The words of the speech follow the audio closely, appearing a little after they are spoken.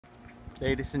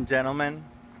Ladies and gentlemen,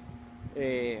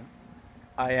 I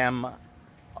am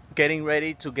getting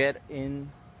ready to get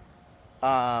in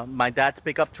my dad's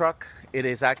pickup truck. It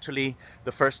is actually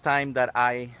the first time that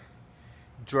I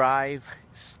drive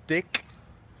stick.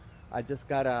 I just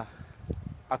got a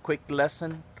quick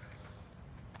lesson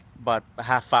about a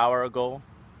half hour ago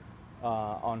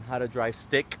on how to drive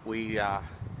stick. We've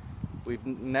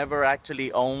never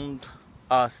actually owned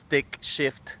a stick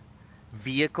shift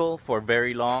vehicle for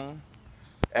very long,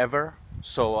 ever.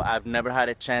 So I've never had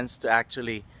a chance to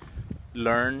actually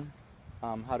learn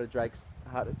how to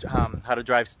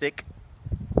drive stick.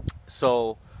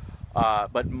 So,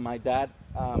 but my dad,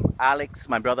 Alex,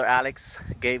 my brother Alex,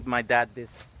 gave my dad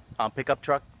this pickup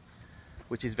truck,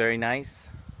 which is very nice.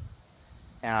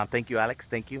 Thank you, Alex.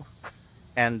 Thank you.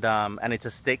 And it's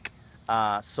a stick.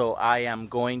 So I am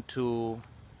going to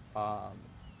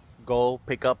go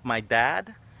pick up my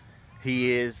dad.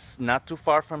 He is not too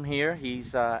far from here.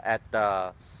 He's at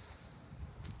the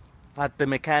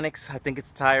mechanics. I think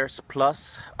it's Tires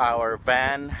Plus. Our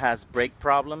van has brake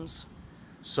problems,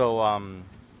 so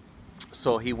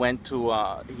so he went to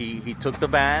he took the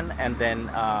van and then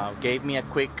gave me a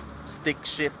quick stick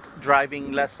shift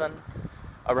driving lesson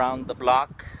around the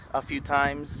block a few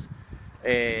times,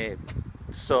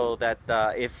 so that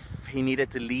if he needed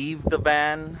to leave the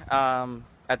van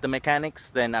at the mechanics,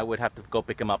 then I would have to go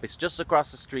pick him up. It's just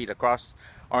across the street, across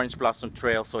Orange Blossom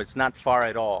Trail, so it's not far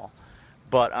at all.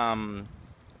 But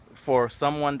for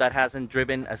someone that hasn't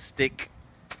driven a stick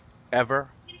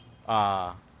ever,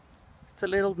 it's a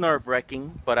little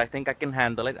nerve-wracking, but I think I can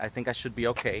handle it. I think I should be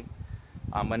okay.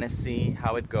 I'm gonna see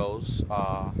how it goes.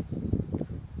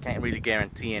 Can't really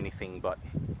guarantee anything, but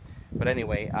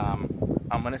anyway,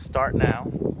 I'm gonna start now.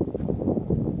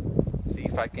 See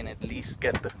if I can at least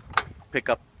get the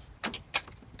pickup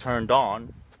turned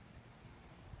on.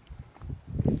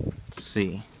 Let's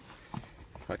see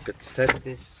if I could set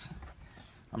this.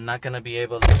 I'm not gonna be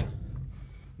able to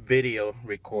video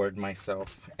record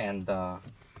myself and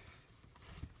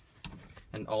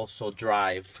also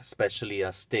drive, especially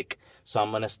a stick. So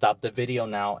I'm gonna stop the video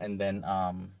now, and then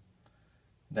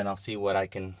I'll see what I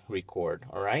can record.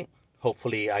 All right.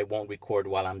 Hopefully I won't record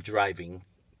while I'm driving.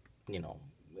 You know,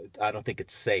 I don't think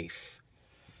it's safe.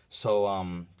 So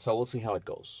so we'll see how it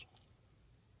goes.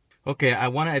 Okay, I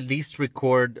want to at least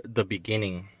record the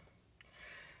beginning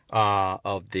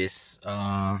of this.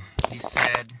 He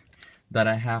said that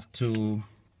I have to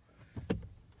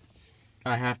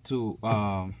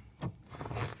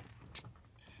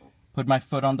put my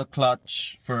foot on the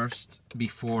clutch first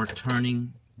before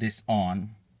turning this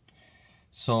on.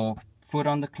 So foot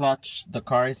on the clutch, the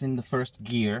car is in the first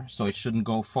gear, so it shouldn't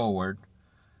go forward,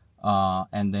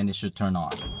 and then it should turn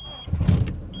on.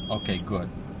 Okay, good.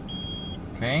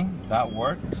 Okay, that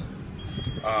worked.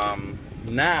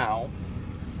 Now,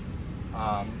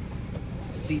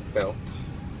 seat belt.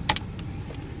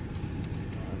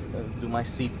 Do my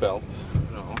seat belt.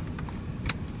 No,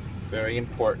 very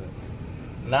important.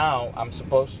 Now I'm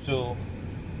supposed to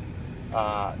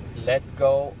let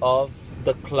go of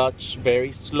the clutch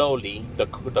very slowly. The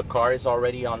car is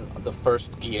already on the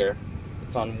first gear.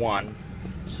 It's on 1.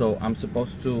 So I'm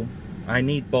supposed to, I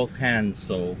need both hands,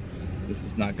 so this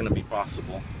is not gonna be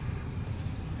possible.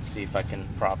 Let's see if I can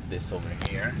prop this over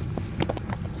here.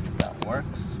 Let's see if that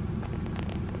works.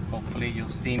 Hopefully you'll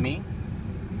see me.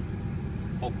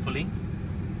 Hopefully.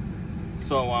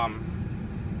 So I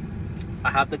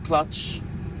have the clutch,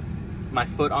 my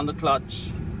foot on the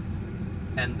clutch,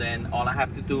 and then all I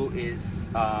have to do is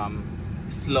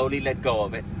slowly let go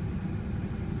of it,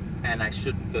 and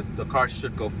the car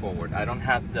should go forward. I don't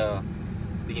have the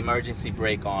emergency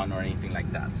brake on or anything like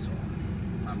that, so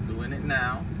I'm doing it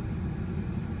now.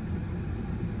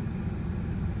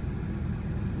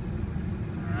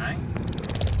 Alright,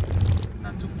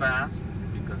 not too fast,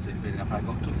 because if I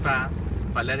go too fast,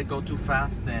 if I let it go too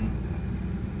fast, then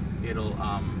it'll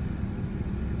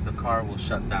the car will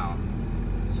shut down.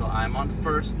 So I'm on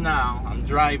first now, I'm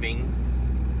driving,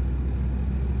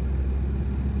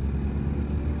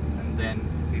 and then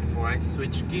before I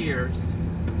switch gears,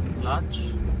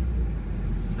 clutch,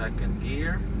 second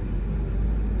gear,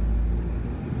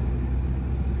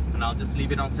 and I'll just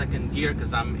leave it on second gear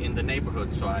because I'm in the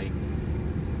neighborhood, so I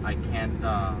can't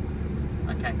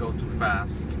go too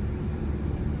fast.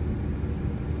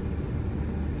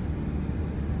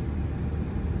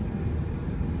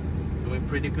 Doing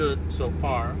pretty good so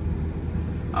far.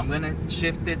 I'm gonna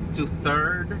shift it to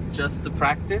third just to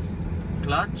practice.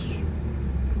 Clutch,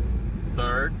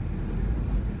 third,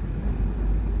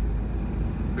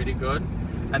 pretty good.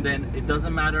 And then it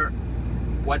doesn't matter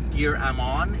what gear I'm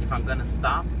on. If I'm gonna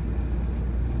stop,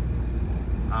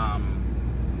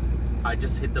 I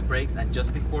just hit the brakes, and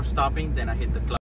just before stopping, then I hit the clutch.